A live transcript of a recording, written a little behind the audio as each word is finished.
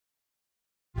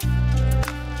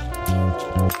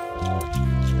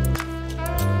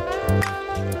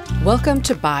Welcome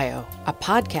to Bio, a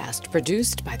podcast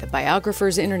produced by the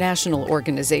Biographers International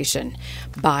Organization.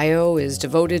 Bio is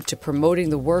devoted to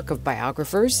promoting the work of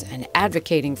biographers and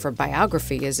advocating for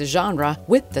biography as a genre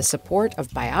with the support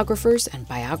of biographers and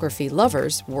biography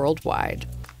lovers worldwide.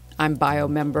 I'm Bio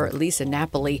member Lisa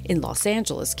Napoli in Los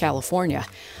Angeles, California.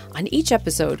 On each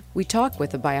episode, we talk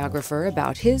with a biographer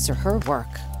about his or her work.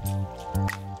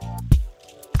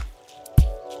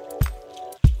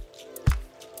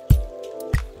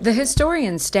 The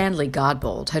historian Stanley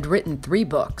Godbold had written 3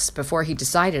 books before he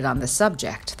decided on the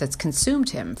subject that's consumed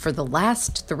him for the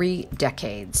last 3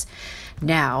 decades.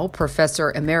 Now,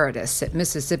 Professor Emeritus at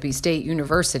Mississippi State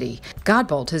University,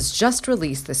 Godbold has just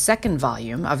released the 2nd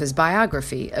volume of his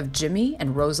biography of Jimmy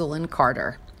and Rosalind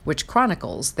Carter, which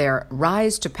chronicles their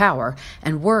rise to power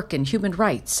and work in human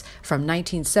rights from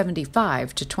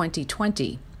 1975 to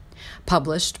 2020.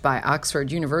 Published by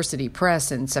Oxford University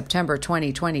Press in September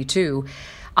 2022,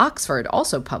 Oxford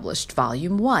also published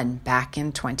Volume 1 back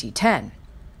in 2010.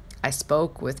 I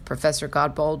spoke with Professor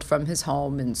Godbold from his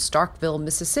home in Starkville,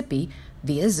 Mississippi,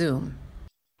 via Zoom.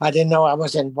 I didn't know I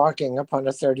was embarking upon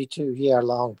a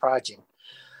 32-year-long project.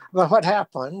 But what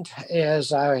happened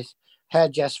is I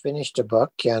had just finished a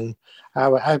book, and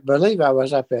I believe I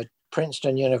was up at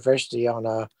Princeton University on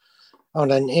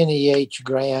an NEH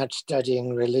grant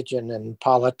studying religion and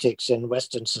politics in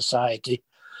Western society,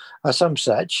 or some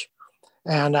such.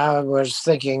 And I was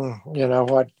thinking,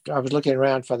 I was looking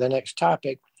around for the next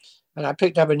topic, and I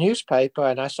picked up a newspaper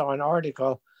and I saw an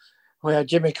article where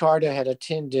Jimmy Carter had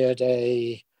attended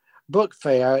a book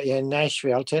fair in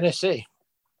Nashville, Tennessee.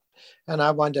 And I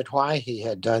wondered why he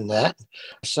had done that.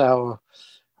 So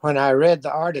when I read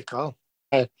the article,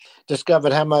 I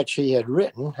discovered how much he had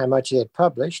written, how much he had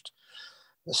published.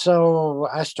 So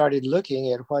I started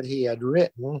looking at what he had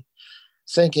written,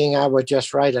 thinking I would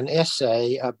just write an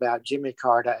essay about Jimmy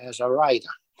Carter as a writer.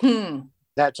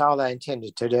 That's all I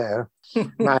intended to do.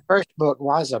 My first book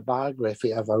was a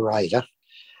biography of a writer.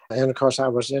 And of course, I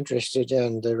was interested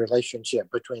in the relationship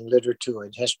between literature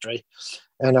and history.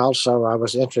 And also I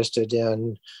was interested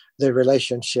in the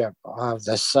relationship of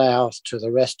the South to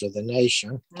the rest of the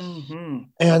nation. Mm-hmm.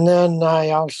 And then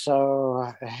I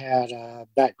also had a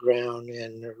background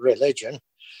in religion.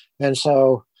 And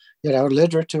so,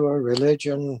 literature,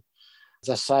 religion,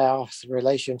 the South,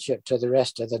 relationship to the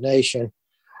rest of the nation,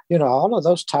 all of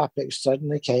those topics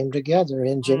suddenly came together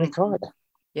in Jimmy Carter.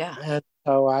 Yeah. And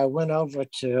so I went over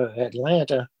to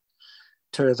Atlanta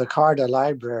to the Carter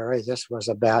Library. This was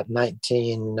about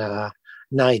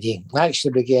 1990. I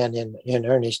actually began in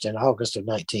earnest in August of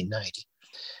 1990.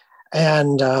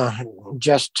 And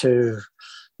just to,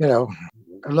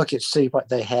 look at, see what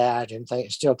they had and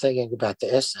still thinking about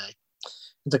the essay.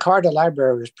 The Carter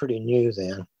Library was pretty new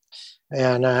then.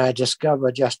 And I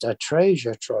discovered just a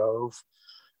treasure trove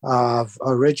of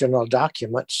original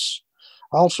documents,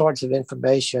 all sorts of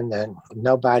information that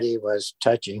nobody was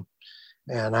touching.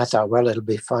 And I thought, well, it'll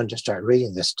be fun to start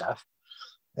reading this stuff.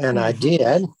 And I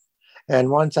did.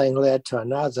 And one thing led to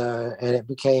another, and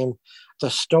the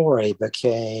story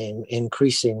became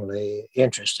increasingly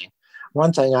interesting.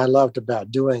 One thing I loved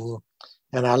about doing,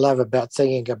 and I love about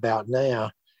thinking about now,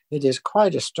 it is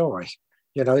quite a story.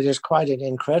 It is quite an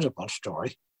incredible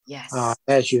story. Yes.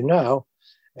 As you know.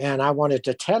 And I wanted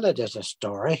to tell it as a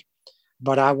story,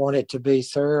 but I want it to be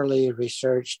thoroughly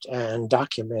researched and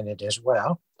documented as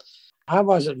well. I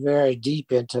wasn't very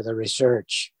deep into the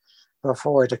research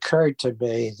before it occurred to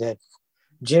me that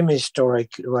Jimmy's story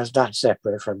was not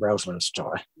separate from Rosalind's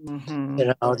story. Mm-hmm.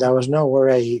 There was no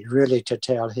way really to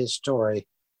tell his story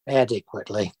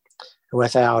adequately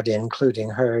without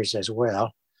including hers as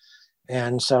well.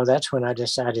 And so that's when I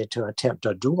decided to attempt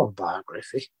a dual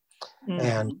biography.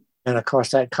 Mm-hmm. And of course,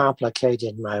 that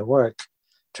complicated my work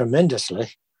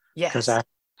tremendously. Yes. Because I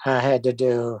had to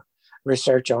do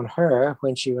research on her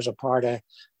when she was a part of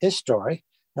his story,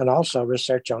 and also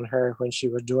research on her when she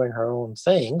was doing her own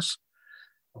things,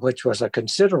 which was a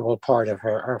considerable part of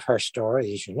her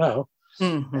story, as you know.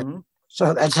 Mm-hmm.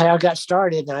 So that's how I got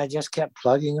started, and I just kept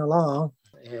plugging along.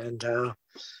 And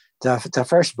the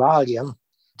first volume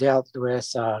dealt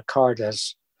with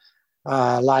Carter's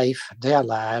their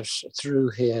lives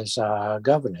through his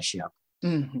governorship.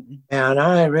 Mm-hmm. And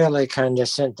I really kind of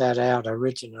sent that out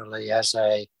originally as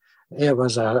it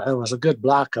was a good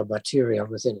block of material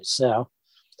within itself,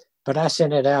 but I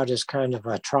sent it out as kind of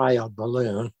a trial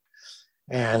balloon,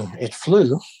 and it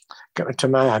flew to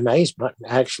my amazement,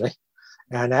 actually.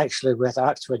 And actually with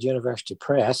Oxford University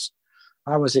Press,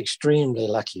 I was extremely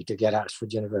lucky to get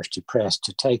Oxford University Press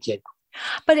to take it.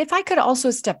 But if I could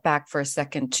also step back for a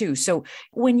second too. So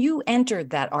when you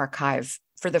entered that archive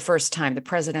for the first time, the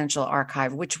Presidential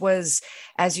Archive, which was,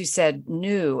 as you said,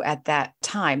 new at that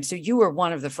time. So you were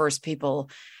one of the first people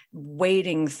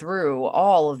wading through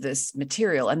all of this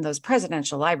material. And those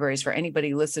presidential libraries, for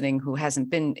anybody listening who hasn't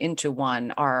been into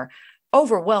one, are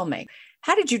overwhelming.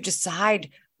 How did you decide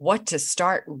what to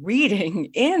start reading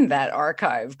in that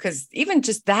archive? Because even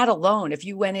just that alone, if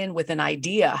you went in with an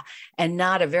idea and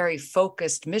not a very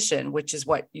focused mission, which is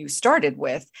what you started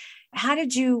with, how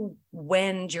did you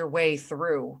wend your way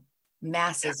through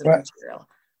masses of material?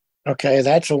 Okay,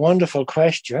 that's a wonderful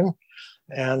question.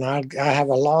 And I have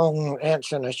a long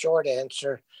answer and a short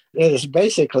answer. It is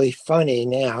basically funny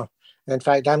now. In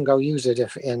fact, I'm going to use it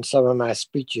in some of my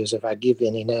speeches, if I give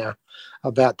any now,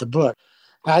 about the book.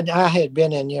 I had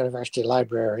been in university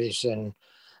libraries and,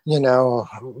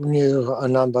 knew a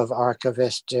number of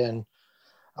archivists in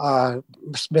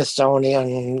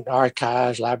Smithsonian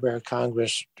Archives, Library of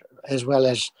Congress, as well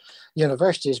as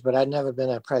universities, but I'd never been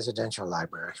in a presidential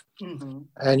library. Mm-hmm.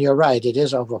 And you're right, it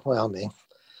is overwhelming.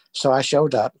 So I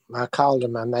showed up. I called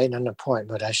them. I made an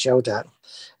appointment. I showed up.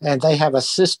 And they have a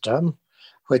system,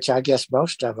 which I guess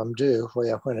most of them do,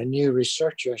 where when a new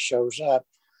researcher shows up,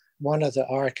 one of the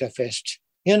archivists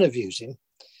interviews him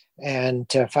and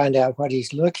to find out what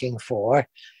he's looking for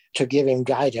to give him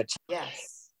guidance.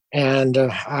 Yes. And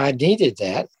I needed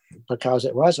that because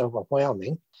it was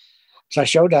overwhelming. So I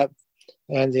showed up,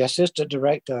 and the assistant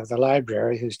director of the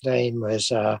library, whose name was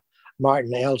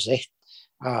Martin Elsie,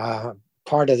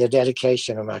 part of the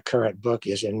dedication of my current book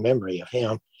is in memory of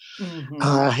him.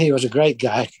 Mm-hmm. He was a great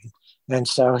guy. And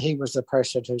so he was the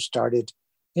person who started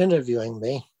interviewing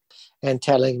me and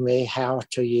telling me how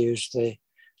to use the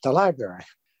library.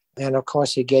 And of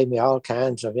course, he gave me all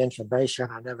kinds of information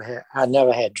I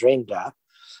never had dreamed of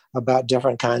about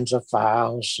different kinds of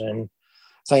files and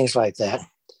things like that.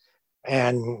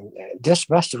 And this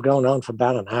must have gone on for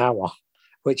about an hour,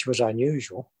 which was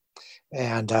unusual.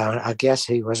 And I guess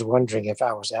he was wondering if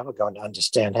I was ever going to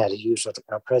understand how to use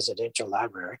a presidential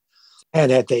library.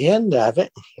 And at the end of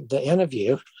it, the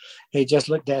interview, he just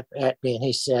looked at me and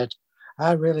he said,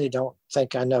 I really don't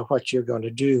think I know what you're going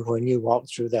to do when you walk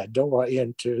through that door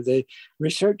into the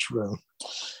research room.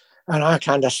 And I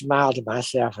kind of smiled to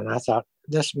myself and I thought,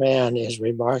 this man is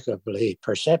remarkably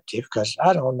perceptive because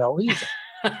I don't know either.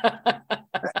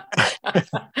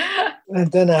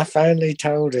 And then I finally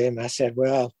told him, I said,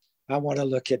 well, I want to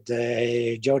look at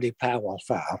the Jody Powell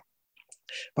file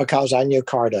because I knew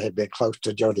Carter had been close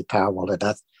to Jody Powell, and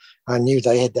I knew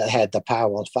they had the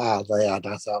Powell file there, and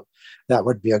I thought that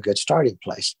would be a good starting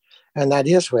place. And that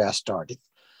is where I started.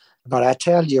 But I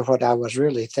tell you what I was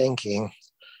really thinking,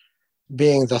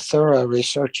 being the thorough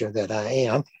researcher that I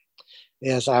am,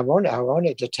 is I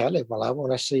wanted to tell him, well, I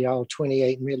want to see all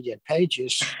 28 million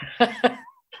pages.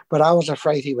 But I was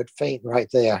afraid he would faint right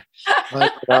there.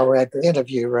 We're at the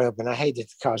interview room, and I hated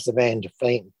to cause the man to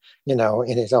faint,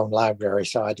 in his own library,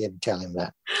 so I didn't tell him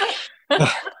that.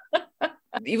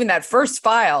 Even that first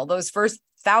file, those first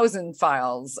 1,000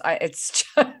 files, it's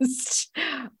just,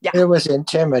 yeah. It was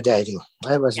intimidating.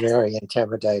 It was very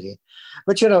intimidating.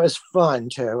 But, it's fun,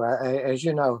 too. As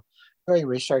you know, doing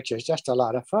research is just a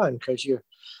lot of fun because you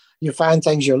find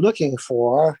things you're looking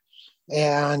for,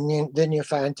 and then you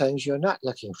find things you're not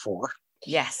looking for.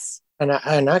 Yes. And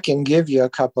I can give you a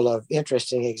couple of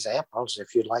interesting examples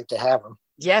if you'd like to have them.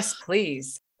 Yes,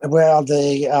 please. Well,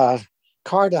 the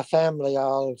Carter family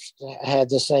all had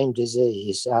the same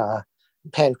disease,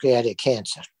 pancreatic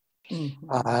cancer.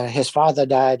 Mm-hmm. His father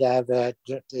died of it.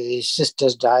 The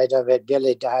sisters died of it.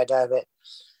 Billy died of it.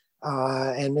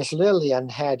 And Miss Lillian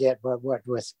had it, but what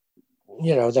with,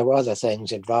 there were other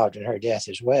things involved in her death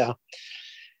as well.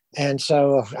 And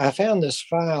so I found this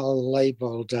file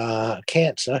labeled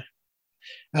cancer,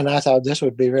 and I thought this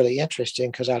would be really interesting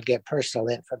because I'd get personal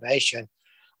information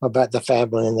about the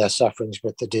family and their sufferings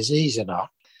with the disease and all.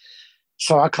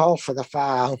 So I called for the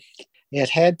file. It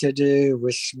had to do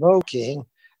with smoking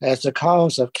as the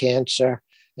cause of cancer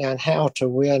and how to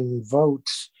win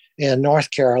votes in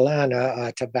North Carolina,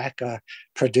 a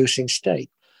tobacco-producing state.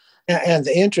 And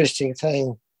the interesting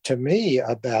thing to me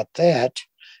about that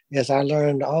is I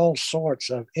learned all sorts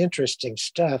of interesting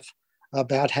stuff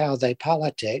about how they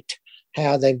politicked,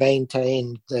 how they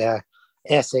maintained their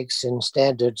ethics and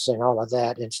standards and all of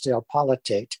that, and still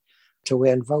politicked to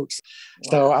win votes.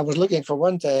 Wow. So I was looking for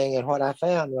one thing, and what I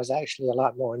found was actually a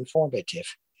lot more informative.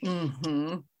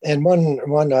 Mm-hmm. And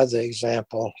one other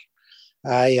example,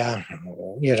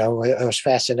 it was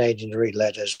fascinating to read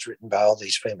letters written by all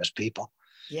these famous people.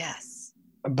 Yes.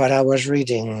 But I was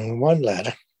reading one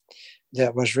letter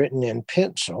that was written in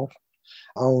pencil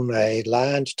on a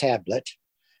lined tablet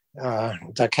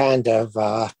the kind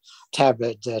of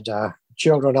tablet that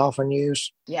children often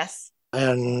use. Yes.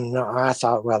 And I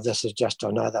thought, well, this is just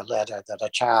another letter that a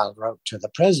child wrote to the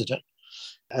president.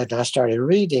 And I started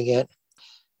reading it,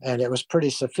 and it was pretty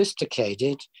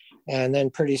sophisticated. And then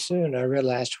pretty soon I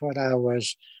realized what I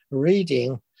was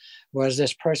reading was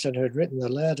this person who had written the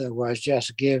letter was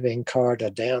just giving Carter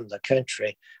down the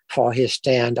country for his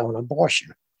stand on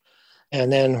abortion.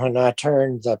 And then when I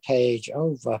turned the page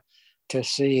over to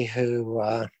see who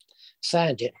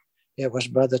signed it, it was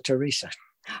Mother Teresa.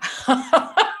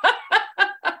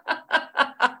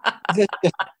 This,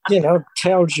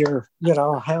 tells you,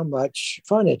 how much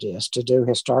fun it is to do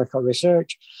historical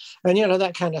research. And,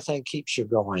 that kind of thing keeps you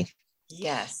going.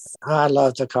 Yes. I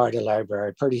love the Carter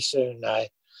Library. Pretty soon I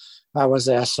was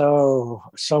there so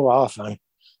often.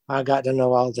 I got to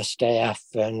know all the staff,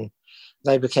 and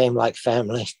they became like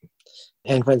family.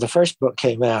 And when the first book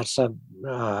came out, some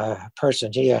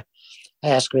person here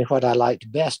asked me what I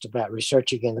liked best about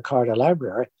researching in the Carter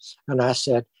Library. And I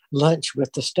said, lunch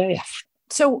with the staff.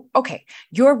 So, okay,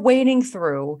 you're wading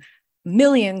through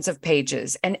millions of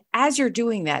pages. And as you're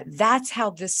doing that, that's how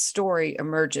this story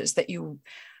emerges, that you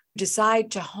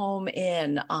decide to home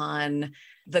in on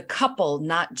the couple,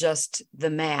 not just the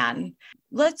man.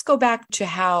 Let's go back to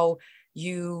how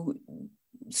you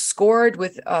scored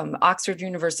with Oxford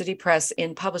University Press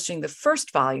in publishing the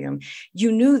first volume.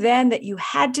 You knew then that you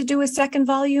had to do a second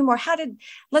volume, or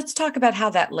let's talk about how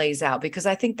that lays out, because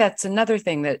I think that's another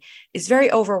thing that is very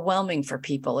overwhelming for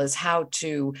people, is how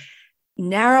to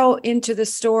narrow into the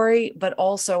story, but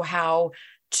also how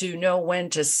to know when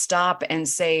to stop and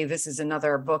say, this is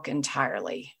another book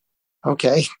entirely.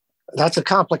 Okay, that's a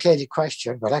complicated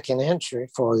question, but I can answer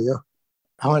it for you.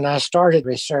 When I started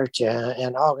research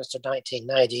in August of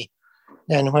 1990,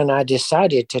 and when I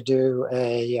decided to do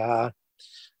a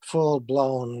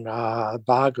full-blown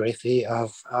biography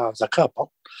of the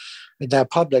couple, their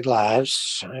public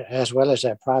lives, as well as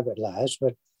their private lives,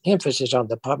 but emphasis on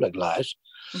the public lives.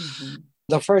 Mm-hmm.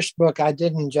 The first book, I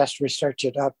didn't just research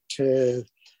it up to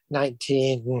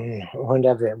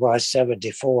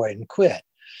 74 and quit.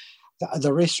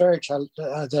 The research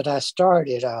that I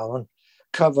started on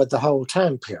covered the whole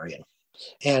time period.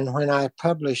 And when I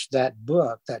published that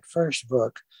book, that first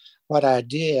book, what I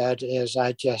did is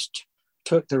I just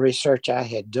took the research I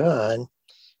had done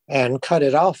and cut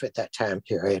it off at that time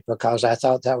period, because I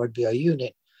thought that would be a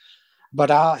unit.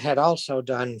 But I had also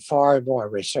done far more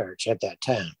research at that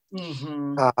time.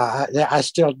 Mm-hmm. I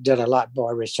still did a lot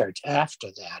more research after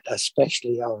that,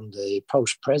 especially on the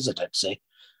post-presidency.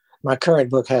 My current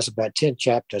book has about 10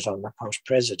 chapters on the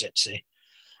post-presidency.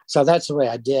 So that's the way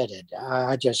I did it.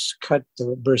 I just cut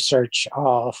the research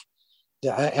off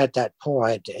at that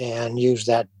point and used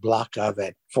that block of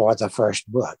it for the first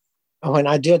book. When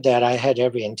I did that, I had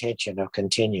every intention of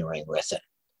continuing with it.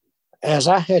 As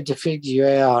I had to figure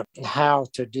out how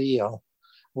to deal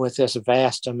with this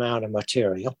vast amount of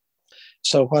material,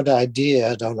 so what I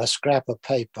did on a scrap of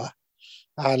paper,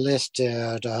 I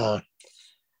listed an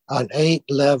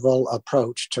 8-level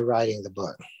approach to writing the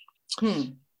book.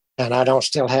 And I don't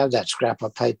still have that scrap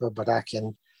of paper, but I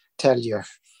can tell you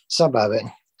some of it.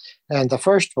 And the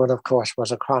first one, of course,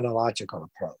 was a chronological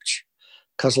approach,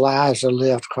 because lives are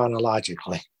lived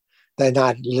chronologically. They're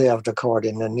not lived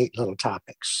according to neat little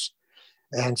topics.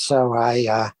 And so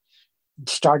I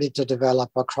started to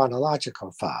develop a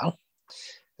chronological file.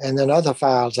 And then other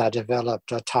files I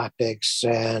developed topics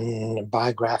and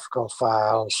biographical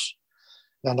files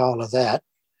and all of that.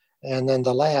 And then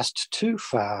the last 2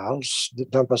 files,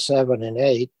 number 7 and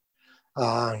 8,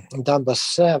 number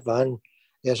 7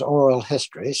 is oral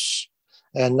histories,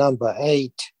 and number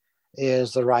 8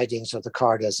 is the writings of the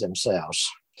Carters themselves.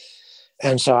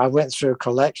 And so I went through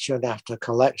collection after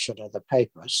collection of the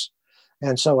papers.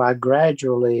 And so I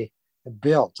gradually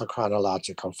built the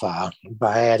chronological file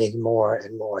by adding more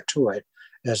and more to it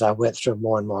as I went through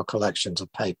more and more collections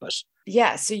of papers.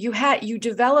 Yeah, so you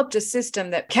developed a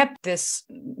system that kept this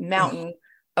mountain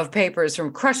of papers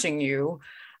from crushing you,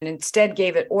 and instead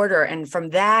gave it order. And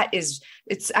from that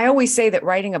I always say that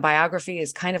writing a biography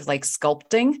is kind of like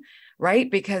sculpting, right?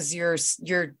 Because you're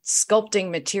sculpting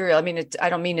material. I mean,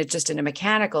 I don't mean it just in a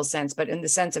mechanical sense, but in the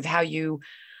sense of how you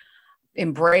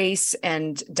embrace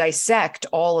and dissect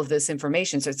all of this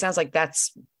information. So it sounds like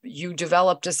you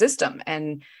developed a system,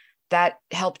 and that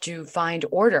helped you find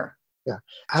order. Yeah,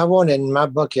 I wanted my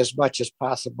book as much as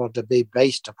possible to be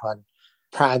based upon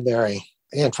primary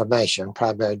information,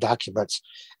 primary documents,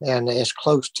 and as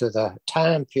close to the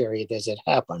time period as it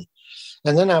happened.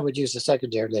 And then I would use the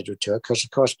secondary literature, because, of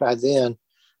course, by then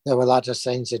there were lots of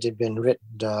things that had been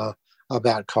written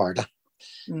about Carter.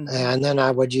 And then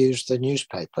I would use the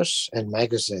newspapers and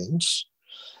magazines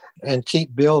and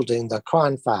keep building the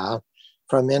cron file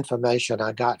from information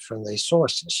I got from these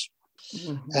sources.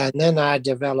 And then I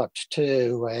developed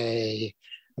too a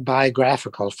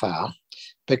biographical file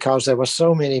because there were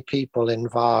so many people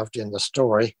involved in the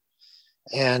story,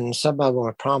 and some of them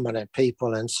were prominent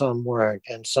people and some weren't,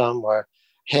 and some were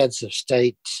heads of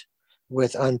state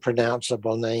with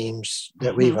unpronounceable names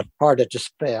that were even harder to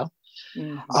spell.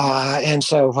 And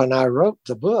so when I wrote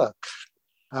the book,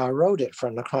 I wrote it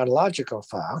from the chronological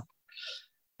file.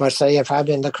 But say if I'm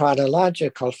in the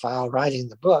chronological file writing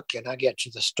the book and I get to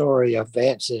the story of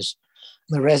Vance's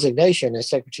the resignation as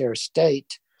Secretary of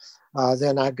State,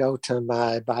 then I go to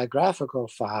my biographical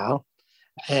file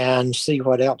and see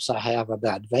what else I have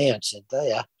about Vance in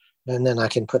there. And then I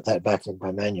can put that back in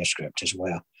my manuscript as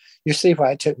well. You see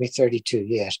why it took me 32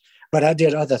 years, but I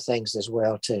did other things as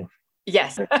well too.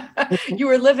 Yes. You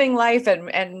were living life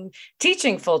and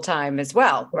teaching full time as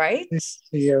well, right?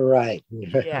 You're right.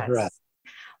 Yes. Right.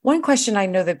 One question I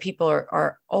know that people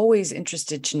are always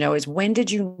interested to know is, when did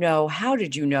you know, how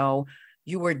did you know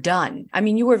you were done? I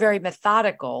mean, you were very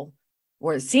methodical,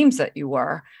 or it seems that you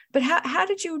were, but how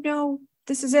did you know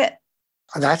this is it?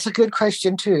 That's a good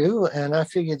question too. And I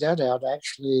figured that out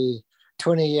actually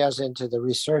 20 years into the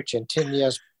research and 10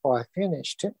 years before I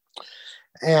finished it.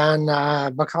 And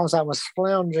because I was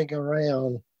floundering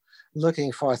around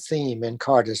looking for a theme in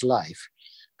Carter's life,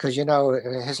 because, you know,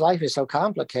 his life is so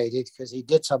complicated because he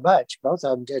did so much. Both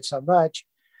of them did so much.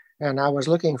 And I was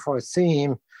looking for a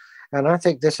theme. And I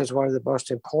think this is one of the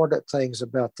most important things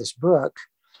about this book.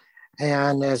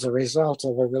 And as a result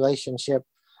of a relationship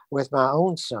with my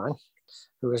own son,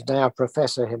 who is now a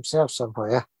professor himself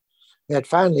somewhere, it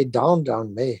finally dawned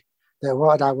on me that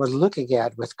what I was looking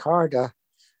at with Carter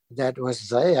that was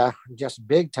there just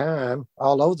big time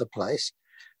all over the place,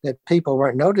 that people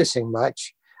weren't noticing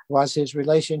much, was his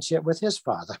relationship with his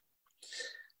father.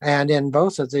 And in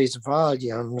both of these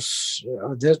volumes,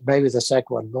 this, maybe the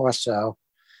second one more so,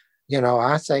 you know,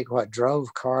 I think what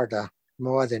drove Carter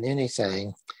more than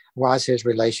anything was his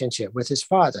relationship with his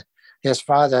father. His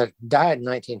father died in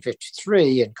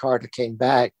 1953, and Carter came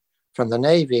back from the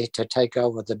Navy to take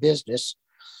over the business.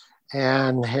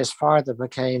 And his father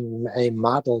became a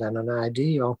model and an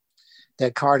ideal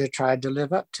that Carter tried to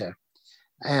live up to.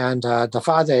 And the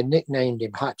father had nicknamed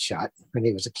him Hotshot when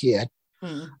he was a kid.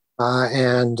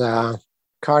 And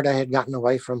Carter had gotten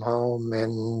away from home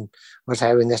and was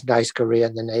having this nice career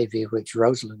in the Navy, which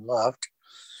Rosalind loved.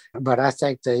 But I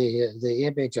think the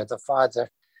image of the father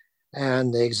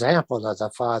and the example of the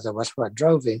father was what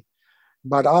drove him.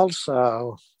 But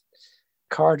also,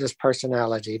 Carter's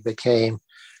personality became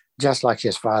just like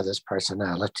his father's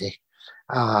personality.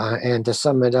 And to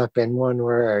sum it up in one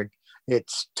word,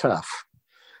 it's tough.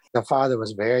 The father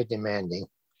was very demanding.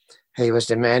 He was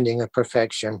demanding of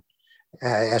perfection,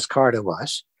 as Carter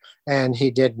was. And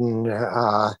he didn't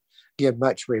give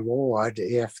much reward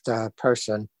if the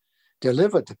person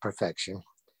delivered the perfection.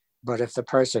 But if the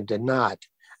person did not,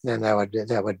 then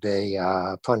there would be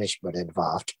punishment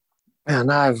involved. And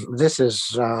this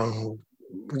is, you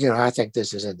know, I think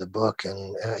this is in the book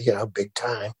and, you know, big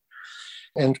time.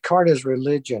 And Carter's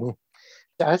religion,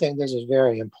 I think this is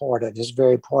very important. It's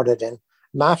very important in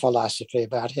my philosophy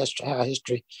about history, how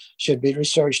history should be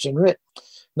researched and written.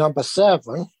 Number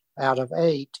 7 out of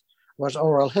 8 was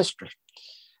oral history.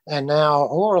 And now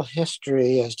oral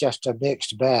history is just a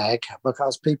mixed bag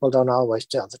because people don't always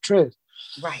tell the truth.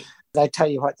 Right. They tell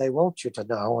you what they want you to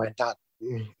know and not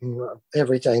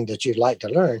everything that you'd like to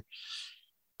learn.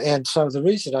 And so the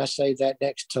reason I say that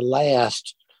next to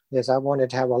last is I wanted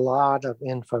to have a lot of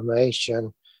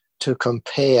information to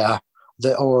compare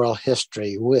the oral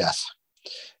history with.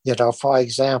 You know, for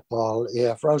example,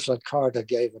 if Rosalind Carter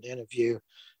gave an interview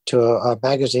to a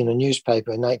magazine or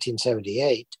newspaper in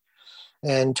 1978,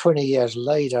 and 20 years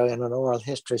later in an oral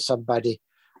history, somebody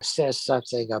says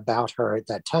something about her at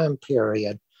that time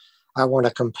period, I want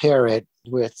to compare it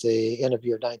with the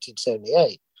interview of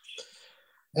 1978.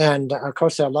 And of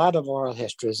course, there are a lot of oral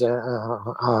histories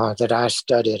that I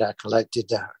studied. I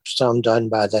collected some done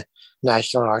by the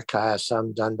National Archives,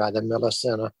 some done by the Miller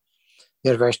Center,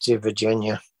 University of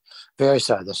Virginia, various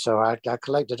others. So I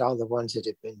collected all the ones that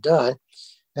had been done.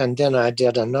 And then I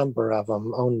did a number of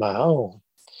them on my own.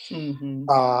 And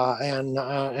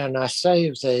I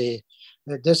saved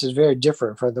this is very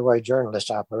different from the way journalists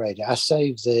operate. I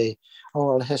saved the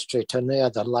oral history to near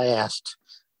the last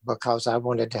because I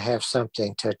wanted to have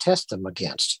something to test them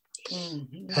against.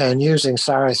 And using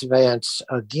Cyrus Vance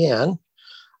again,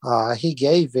 he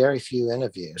gave very few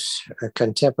interviews,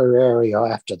 contemporary or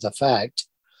after the fact.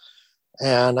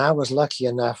 And I was lucky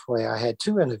enough where I had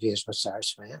two interviews with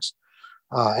Cyrus Vance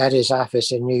at his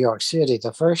office in New York City.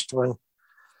 The first one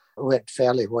went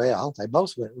fairly well. They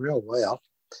both went real well.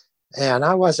 And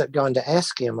I wasn't going to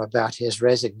ask him about his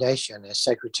resignation as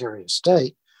Secretary of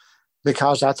State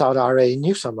because I thought I already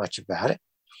knew so much about it.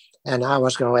 And I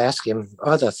was going to ask him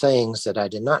other things that I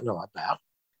did not know about.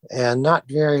 And not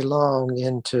very long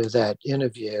into that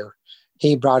interview,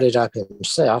 he brought it up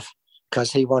himself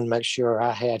because he wanted to make sure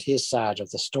I had his side of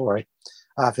the story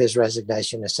of his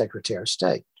resignation as Secretary of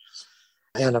State.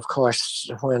 And of course,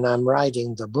 when I'm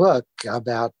writing the book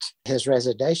about his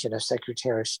resignation as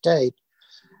Secretary of State,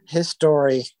 his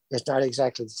story is not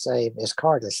exactly the same as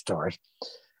Carter's story.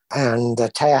 And the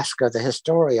task of the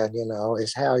historian,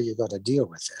 is how you're going to deal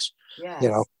with this.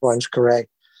 Yes. One's correct,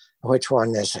 which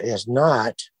one is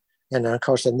not. And of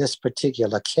course, in this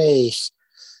particular case,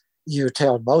 you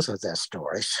tell both of their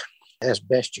stories as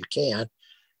best you can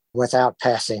without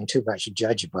passing too much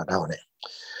judgment on it.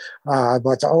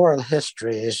 But the oral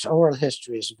history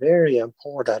is very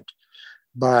important,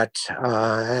 but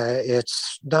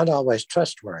it's not always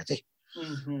trustworthy.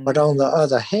 Mm-hmm. But on the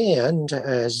other hand,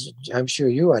 as I'm sure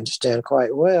you understand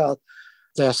quite well,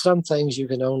 there are some things you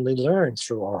can only learn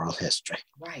through oral history.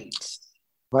 Right.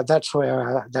 But that's why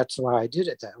I did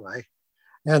it that way.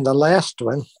 And the last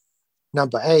one,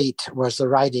 number 8, was the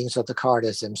writings of the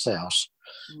Carters themselves,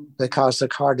 because the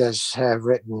Carters have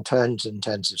written tons and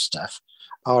tons of stuff,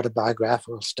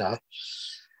 autobiographical stuff.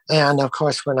 And of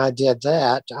course, when I did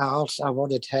that, I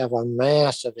wanted to have a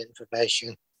mass of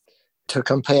information to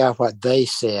compare what they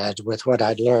said with what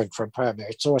I'd learned from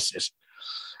primary sources.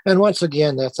 And once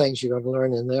again, there are things you're going to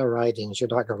learn in their writings you're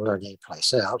not going to learn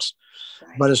anyplace else.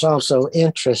 Right. But it's also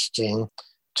interesting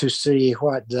to see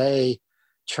what they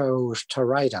chose to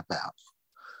write about,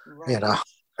 right.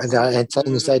 And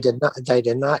things they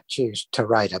did not choose to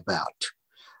write about.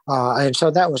 And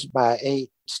so that was my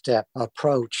 8-step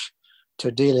approach to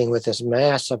dealing with this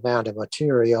mass amount of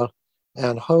material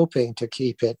and hoping to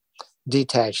keep it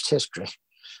detached history.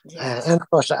 Yes. And of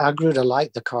course, I grew to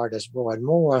like the Carters more and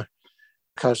more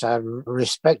because I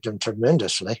respect them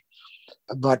tremendously.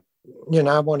 But,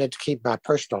 I wanted to keep my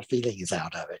personal feelings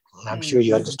out of it. I'm sure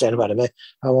you understand what I mean.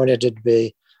 I wanted it to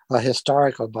be a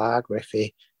historical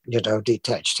biography,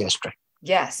 detached history.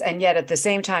 Yes. And yet at the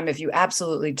same time, if you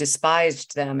absolutely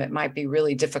despised them, it might be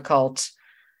really difficult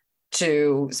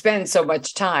to spend so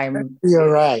much time.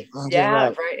 You're right.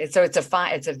 Yeah, right. So it's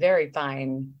a very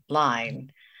fine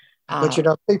line. But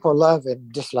people love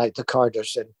and dislike the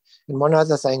Carters. And one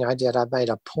other thing I did, I made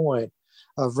a point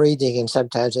of reading and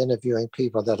sometimes interviewing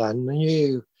people that I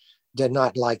knew did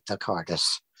not like the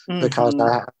Carters, because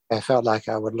I felt like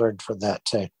I would learn from that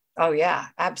too. Oh, yeah,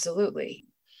 absolutely.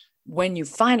 When you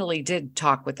finally did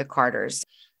talk with the Carters,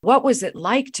 what was it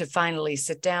like to finally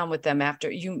sit down with them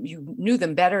after you knew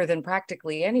them better than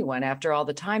practically anyone after all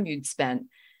the time you'd spent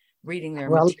reading their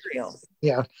material?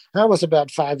 Yeah, I was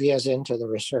about 5 years into the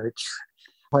research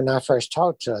when I first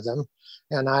talked to them,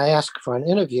 and I asked for an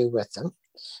interview with them,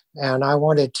 and I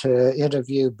wanted to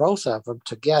interview both of them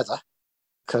together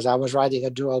because I was writing a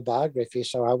dual biography,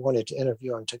 so I wanted to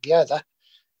interview them together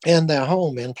in their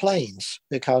home in Plains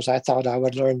because I thought I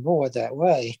would learn more that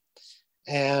way.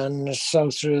 And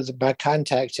so through my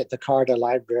contacts at the Carter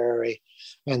Library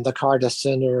and the Carter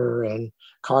Center and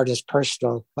Carter's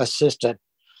personal assistant,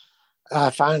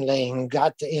 I finally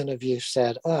got the interview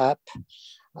set up.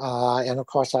 And of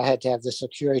course, I had to have the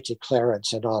security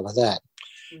clearance and all of that.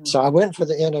 So I went for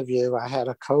the interview. I had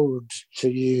a code to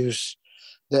use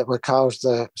that would cause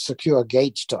the secure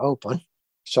gates to open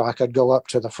so I could go up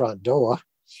to the front door.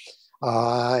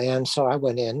 And so I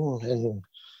went in, and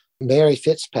Mary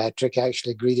Fitzpatrick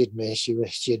actually greeted me.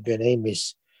 She had been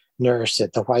Amy's nurse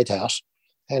at the White House.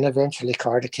 And eventually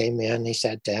Carter came in. He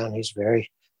sat down. He's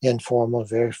very informal,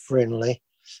 very friendly.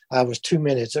 I was 2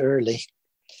 minutes early.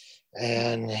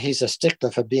 And he's a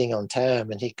stickler for being on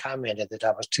time. And he commented that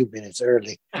I was 2 minutes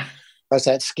early. Because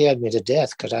that scared me to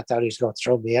death because I thought he was going to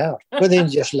throw me out. But then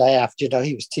he just laughed.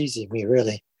 He was teasing me,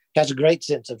 really. He has a great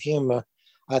sense of humor.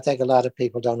 I think a lot of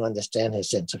people don't understand his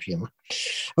sense of humor.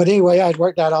 But anyway, I'd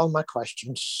worked out all my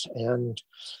questions. And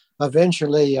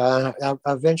eventually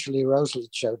Rosalind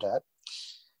showed up.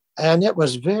 And it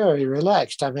was very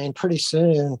relaxed. I mean, pretty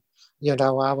soon,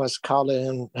 I was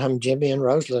calling him Jimmy and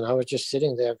Rosalind. I was just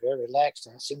sitting there very relaxed,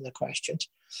 asking the questions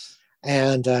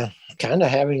and kind of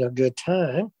having a good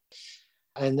time.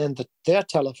 And then their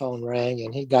telephone rang,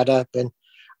 and he got up and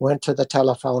went to the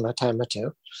telephone a time or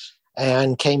two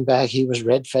and came back. He was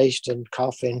red-faced and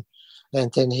coughing,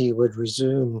 and then he would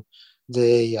resume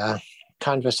the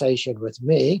conversation with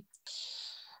me.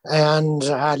 And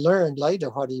I learned later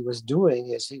what he was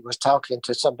doing is he was talking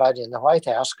to somebody in the White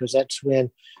House, because that's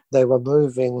when they were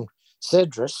moving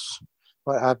Cedras,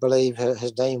 what I believe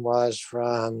his name was,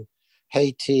 from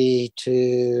Haiti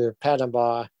to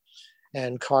Panama,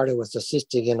 and Carter was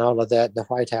assisting in all of that. The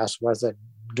White House wasn't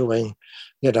doing,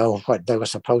 what they were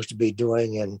supposed to be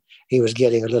doing, and he was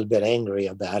getting a little bit angry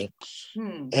about it.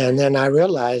 And then I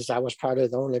realized I was probably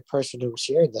the only person who was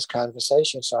hearing this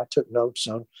conversation, so I took notes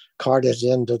on Carter's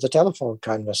end of the telephone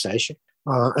conversation,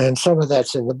 and some of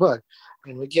that's in the book.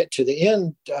 And we get to the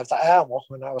end of the hour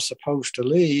when I was supposed to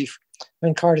leave,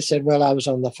 and Carter said, "Well, I was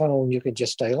on the phone, you could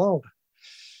just stay longer,"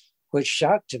 which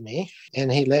shocked me.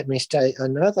 And he let me stay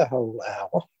another whole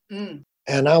hour.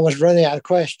 And I was running out of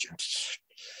questions.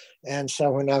 And so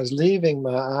when I was leaving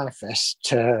my office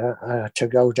to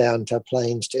go down to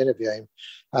Plains to interview him,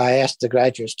 I asked the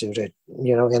graduate student,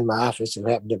 in my office, who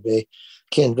happened to be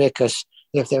Ken Vickers,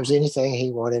 if there was anything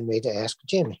he wanted me to ask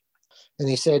Jimmy. And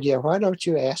he said, "Yeah, why don't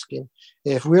you ask him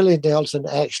if Willie Nelson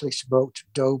actually smoked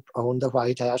dope on the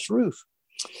White House roof?"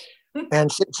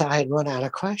 And since I had run out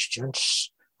of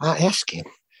questions, I asked him,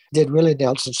 "Did Willie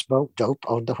Nelson smoke dope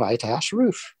on the White House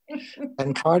roof?"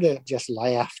 And Carter just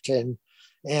laughed, and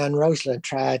Rosalynn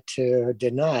tried to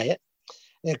deny it.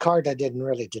 And Carter didn't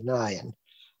really deny it.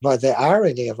 But the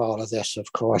irony of all of this,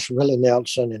 of course, Willie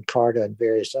Nelson and Carter and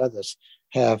various others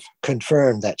have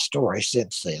confirmed that story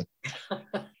since then.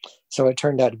 So it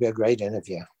turned out to be a great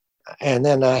interview. And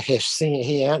then I have seen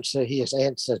he has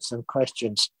answered some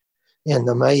questions in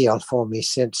the mail for me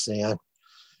since then.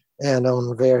 And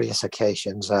on various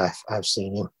occasions, I've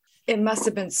seen him. It must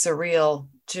have been surreal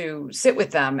to sit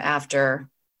with them after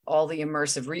all the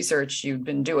immersive research you'd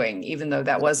been doing, even though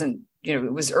that wasn't,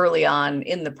 it was early on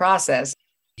in the process.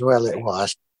 Well, it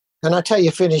was. And I tell you,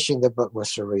 finishing the book was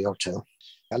surreal too.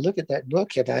 I look at that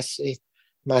book and I see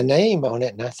my name on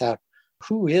it, and I thought,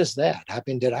 who is that?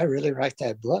 Did I really write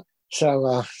that book?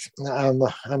 So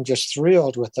I'm just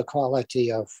thrilled with the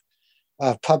quality of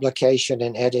publication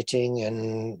and editing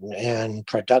and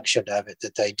production of it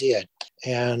that they did.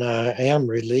 And I am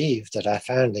relieved that I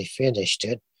finally finished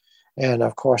it. And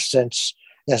of course, since,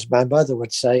 as my mother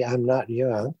would say, I'm not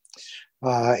young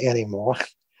anymore.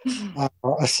 But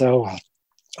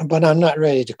I'm not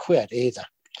ready to quit either.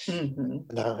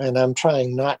 And I'm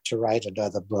trying not to write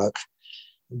another book,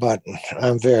 but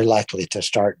I'm very likely to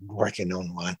start working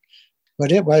on one.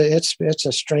 But it's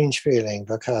a strange feeling,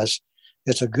 because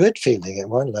it's a good feeling at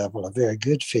one level, a very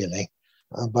good feeling.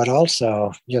 But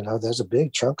also, there's a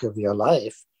big chunk of your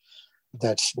life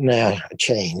that's now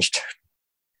changed.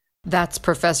 That's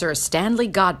Professor Stanley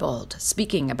Godbold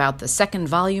speaking about the second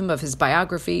volume of his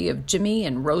biography of Jimmy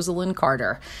and Rosalynn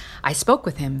Carter. I spoke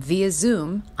with him via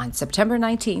Zoom on September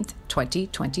 19th,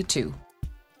 2022.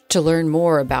 To learn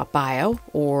more about Bio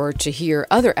or to hear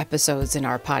other episodes in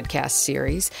our podcast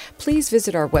series, please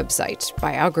visit our website,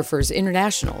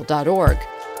 biographersinternational.org.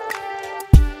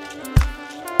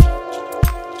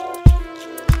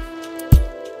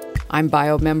 I'm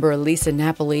Bio member Elisa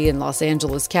Napoli in Los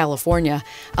Angeles, California.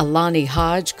 Alani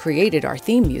Hodge created our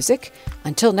theme music.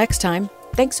 Until next time,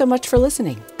 thanks so much for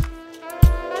listening.